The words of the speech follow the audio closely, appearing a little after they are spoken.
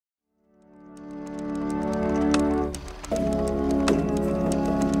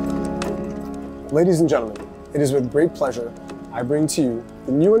Ladies and gentlemen, it is with great pleasure I bring to you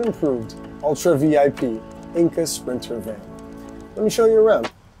the new and improved Ultra VIP Inkas Sprinter van. Let me show you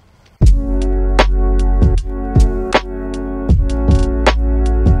around.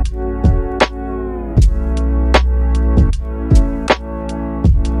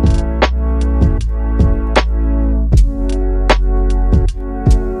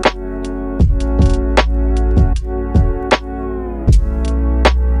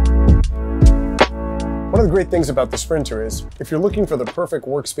 One of the great things about the Sprinter is, if you're looking for the perfect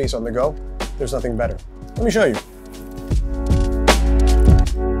workspace on the go, there's nothing better. Let me show you.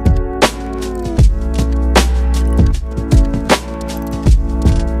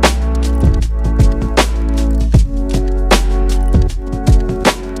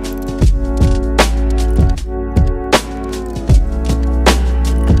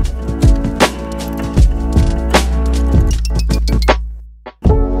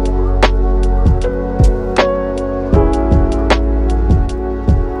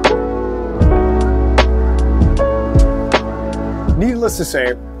 Needless to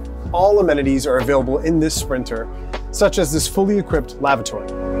say, all amenities are available in this Sprinter, such as this fully equipped lavatory.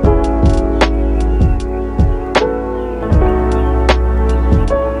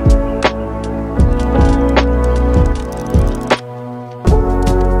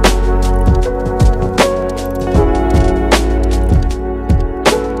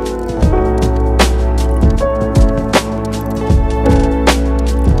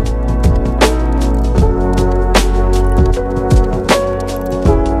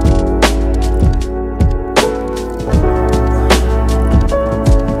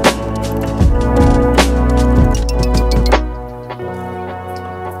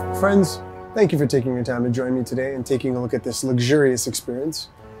 Friends, thank you for taking your time to join me today and taking a look at this luxurious experience.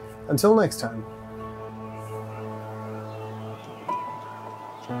 Until next time.